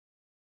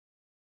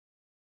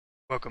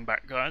Welcome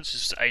back guys,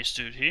 this is Ace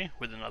Dude here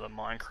with another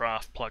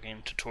Minecraft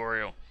plugin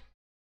tutorial.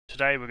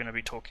 Today we're going to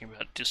be talking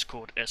about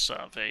Discord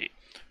SRV.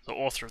 The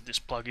author of this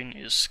plugin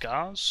is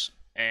Scarsz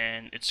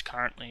and it's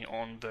currently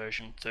on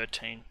version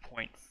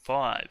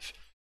 13.5.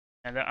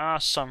 And there are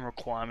some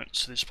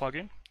requirements to this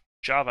plugin.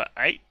 Java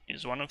 8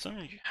 is one of them.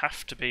 You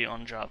have to be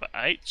on Java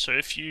 8, so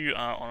if you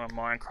are on a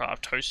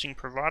Minecraft hosting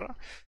provider,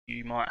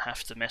 you might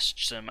have to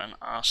message them and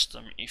ask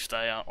them if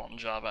they are on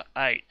Java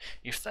 8.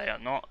 If they are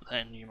not,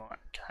 then you might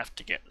have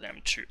to get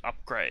them to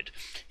upgrade.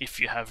 If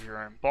you have your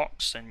own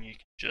box, then you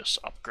can just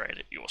upgrade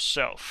it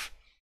yourself.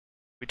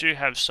 We do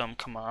have some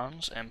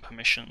commands and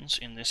permissions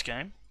in this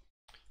game.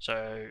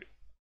 So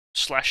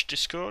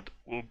 /discord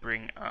will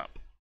bring up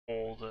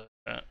all the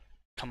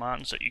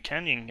commands that you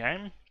can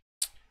in-game.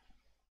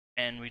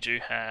 And we do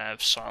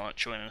have silent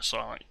join and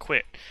silent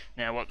quit.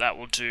 Now what that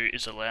will do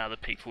is allow the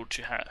people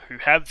to who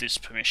have this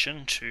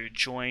permission to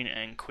join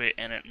and quit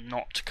and it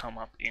not to come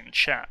up in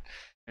chat.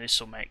 And this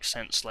will make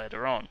sense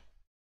later on.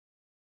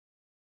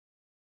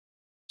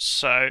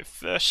 So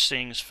first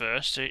things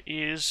first, there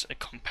is a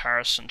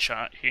comparison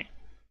chart here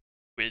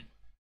with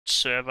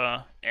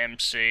server,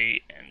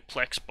 MC and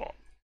Plexbot.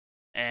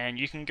 And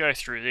you can go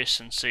through this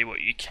and see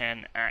what you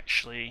can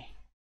actually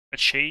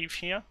achieve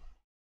here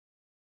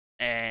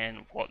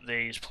and what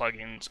these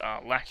plugins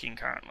are lacking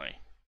currently.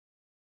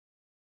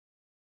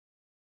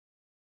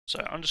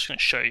 So I'm just going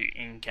to show you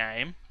in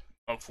game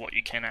of what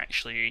you can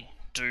actually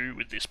do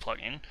with this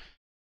plugin.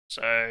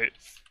 So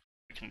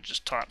we can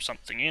just type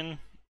something in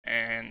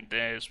and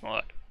there's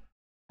my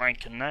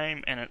rank and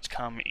name and it's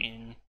come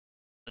in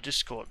the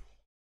Discord.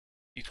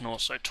 You can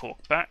also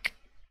talk back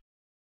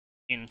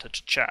into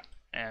chat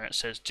and it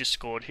says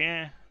Discord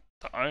here,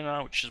 the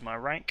owner, which is my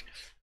rank,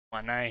 my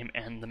name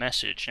and the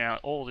message. Now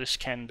all this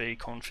can be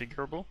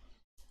configurable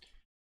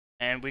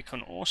and we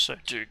can also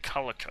do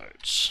color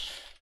codes.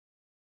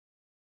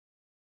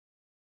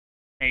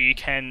 Now you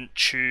can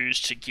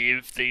choose to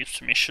give these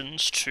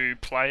permissions to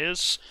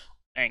players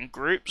and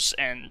groups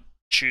and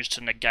choose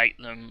to negate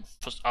them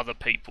for other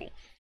people.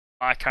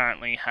 I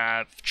currently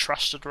have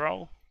Trusted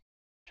Role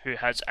who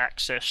has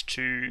access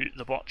to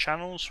the bot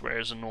channels,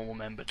 whereas a normal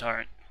member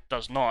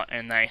does not,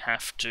 and they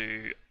have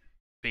to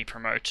be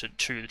promoted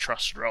to the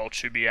trusted role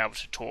to be able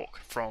to talk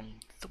from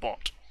the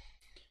bot.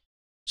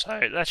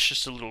 So that's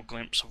just a little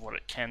glimpse of what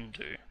it can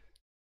do.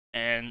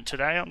 And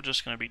today I'm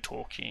just going to be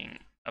talking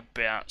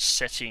about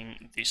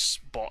setting this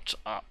bot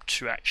up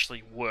to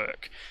actually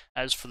work.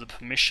 As for the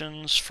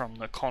permissions from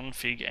the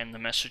config and the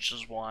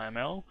messages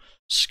YML,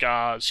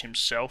 Scarsz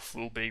himself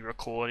will be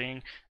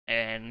recording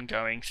and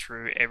going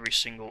through every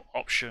single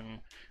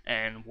option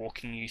and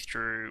walking you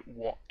through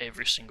what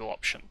every single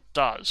option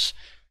does.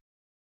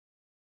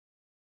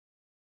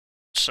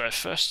 So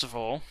first of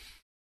all,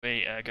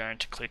 we are going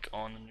to click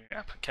on the new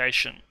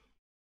application.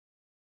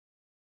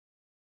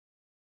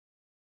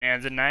 Now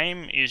the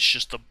name is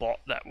just the bot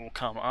that will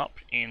come up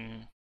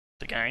in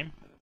the game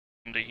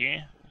under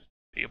here,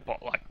 be a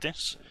bot like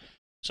this.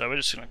 So we're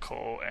just going to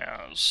call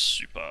ours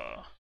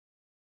Super.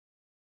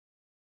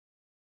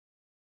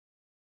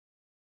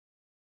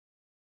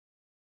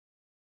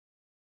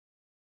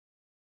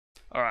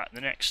 Alright,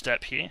 the next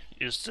step here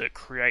is to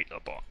create a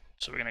bot.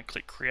 So we're going to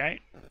click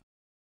create.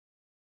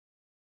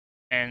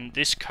 And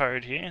this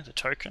code here, the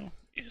token,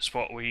 is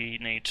what we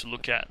need to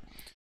look at.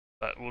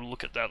 But we'll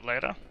look at that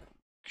later,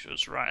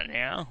 because right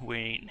now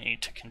we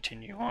need to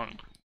continue on.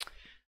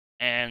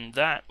 And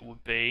that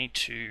would be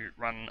to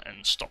run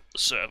and stop the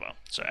server.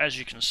 So as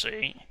you can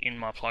see, in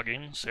my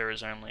plugins, there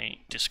is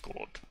only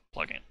Discord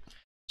plugin.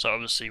 So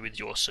obviously with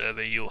your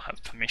server, you'll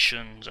have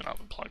permissions and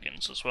other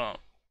plugins as well.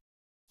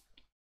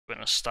 We're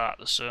going to start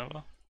the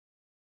server.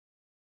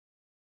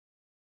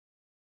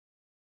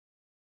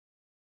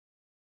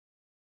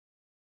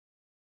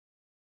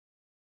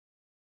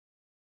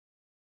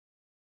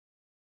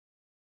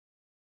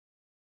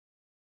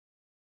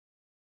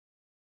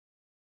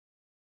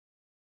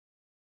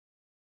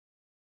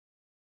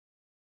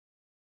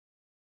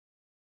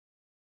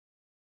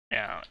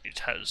 Now it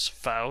has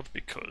failed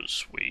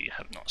because we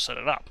have not set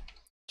it up.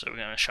 So we're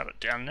going to shut it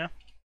down now.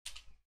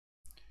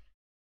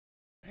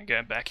 And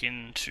go back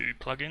into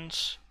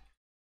plugins.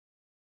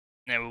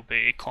 There will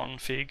be a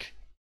config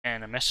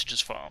and a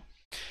messages file.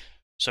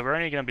 So we're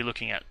only going to be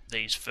looking at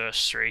these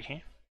first three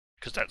here,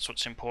 because that's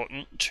what's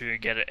important to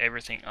get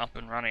everything up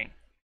and running.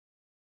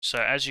 So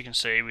as you can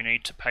see, we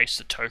need to paste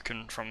the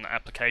token from the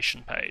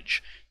application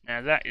page.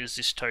 Now that is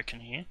this token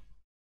here.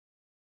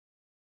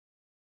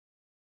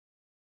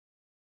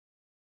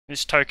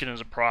 This token is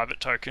a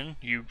private token.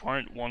 You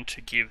won't want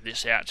to give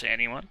this out to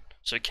anyone,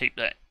 so keep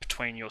that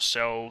between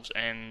yourselves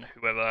and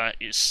whoever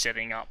is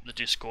setting up the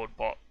Discord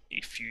bot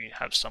if you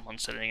have someone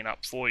setting it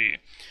up for you.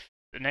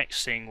 The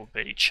next thing will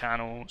be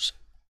channels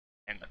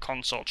and the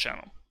console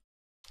channel.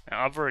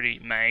 Now I've already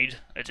made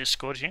a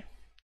Discord here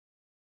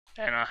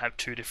and I have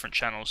two different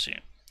channels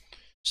here.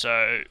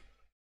 So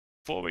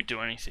before we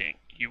do anything,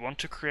 you want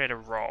to create a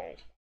role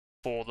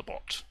for the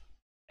bot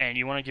and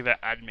you want to give it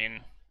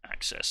admin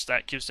access.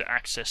 That gives it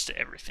access to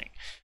everything.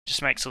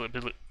 Just makes it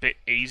a bit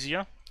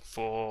easier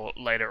for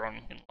later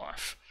on in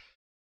life.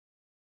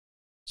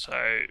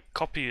 So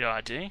copy the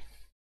ID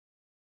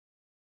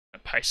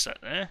and paste that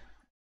there,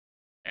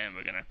 and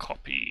we're going to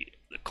copy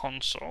the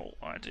console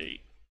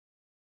ID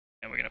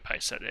and we're going to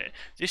paste that there.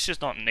 This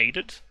is not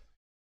needed.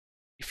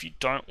 If you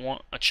don't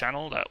want a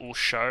channel that will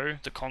show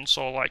the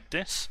console like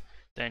this,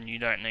 then you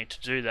don't need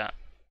to do that.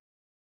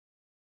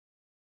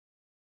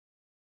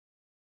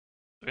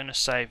 We're going to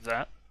save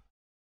that.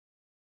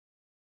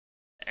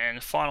 And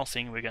the final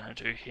thing we're going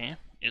to do here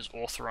is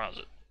authorize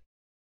it.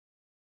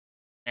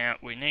 Now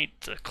we need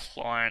the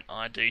client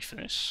ID for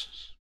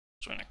this,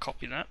 so we're going to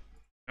copy that.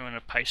 I'm going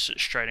to paste it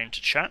straight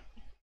into chat.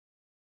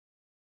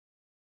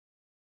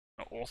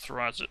 I'm going to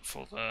authorize it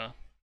for the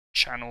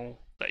channel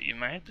that you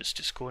made, this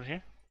Discord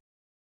here.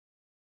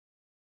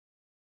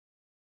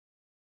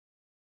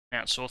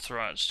 Now it's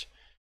authorized,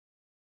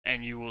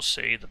 and you will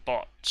see the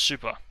bot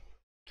super.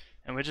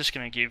 And we're just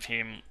going to give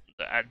him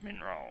the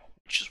admin role,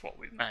 which is what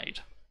we made.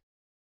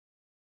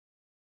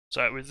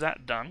 So with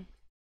that done,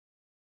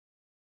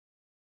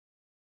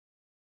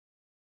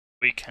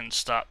 we can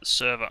start the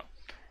server.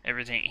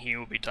 Everything here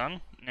will be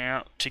done.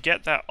 Now, to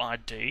get that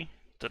ID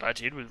that I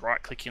did with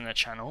right clicking the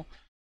channel,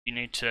 you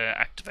need to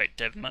activate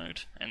dev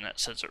mode, and that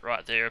says it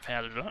right there of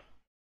how to do it.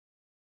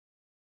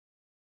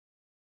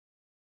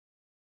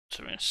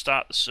 So we're going to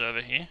start the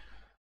server here.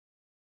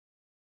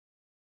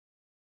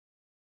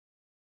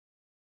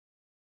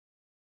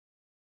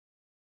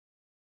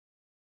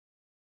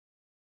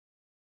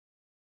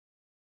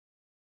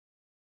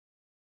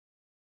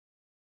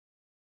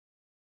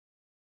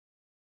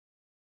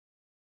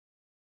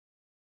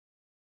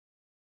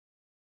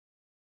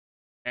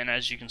 And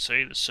as you can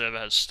see, the server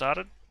has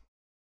started.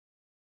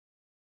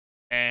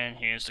 And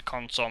here's the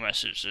console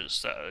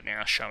messages that are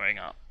now showing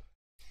up.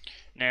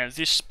 Now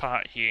this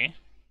part here,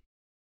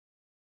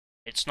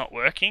 it's not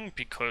working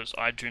because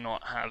I do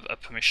not have a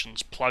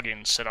permissions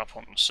plugin set up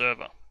on the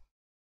server.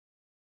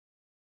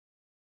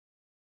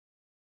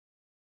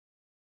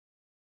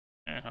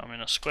 And I'm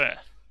in a square.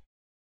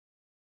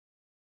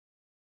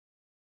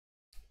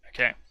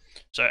 Okay,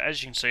 so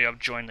as you can see, I've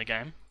joined the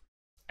game,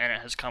 and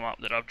it has come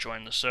up that I've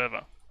joined the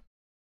server.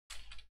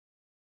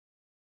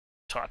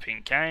 Type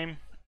in game,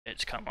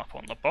 it's come up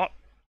on the bot,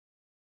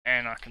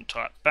 and I can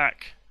type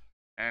back,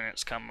 and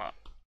it's come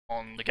up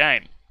on the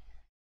game.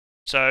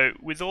 So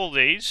with all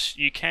these,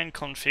 you can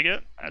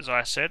configure, as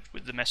I said,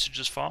 with the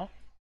messages file.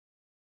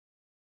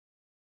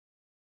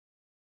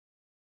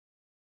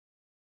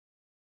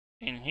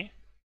 In here.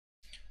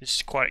 This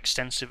is quite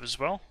extensive as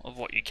well, of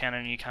what you can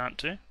and you can't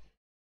do.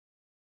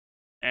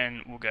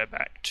 And we'll go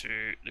back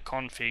to the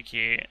config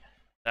here,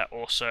 that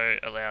also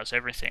allows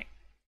everything.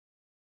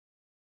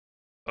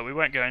 But we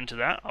won't go into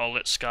that, I'll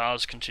let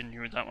Scarsz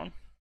continue with that one.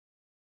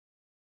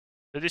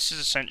 So this is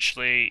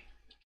essentially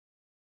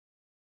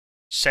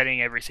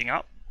setting everything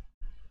up.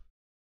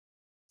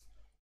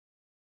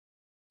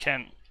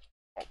 Can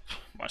op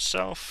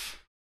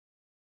myself.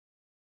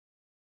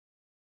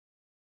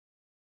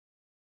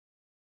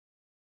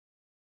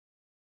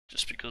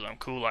 Just because I'm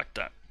cool like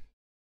that.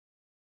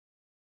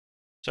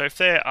 So if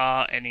there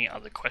are any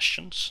other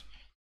questions,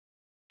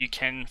 you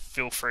can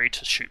feel free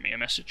to shoot me a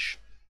message.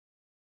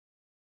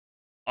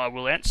 I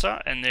will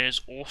answer, and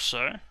there's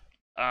also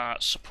a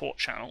support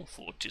channel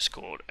for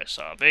Discord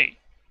SRV.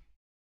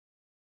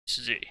 This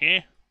is it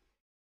here.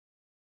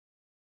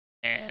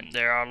 And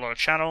there are a lot of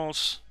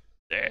channels,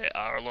 there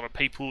are a lot of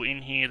people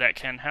in here that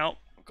can help.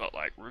 We've got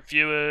like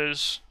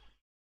reviewers,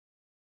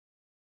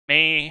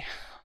 me,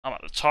 I'm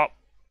at the top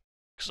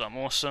because I'm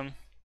awesome,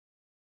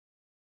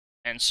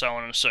 and so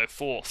on and so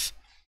forth.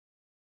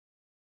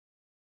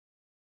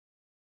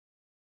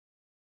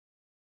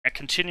 And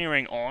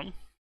continuing on,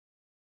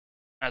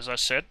 as I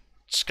said,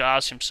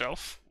 Scarsz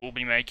himself will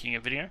be making a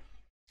video,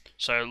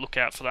 so look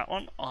out for that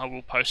one. I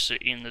will post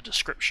it in the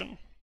description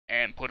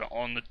and put it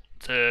on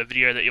the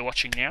video that you're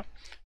watching now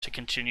to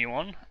continue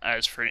on,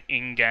 as for an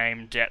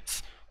in-game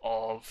depth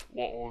of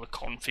what all the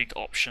config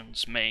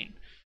options mean.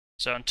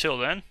 So until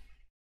then,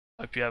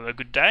 hope you have a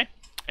good day,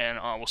 and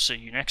I will see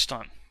you next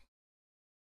time.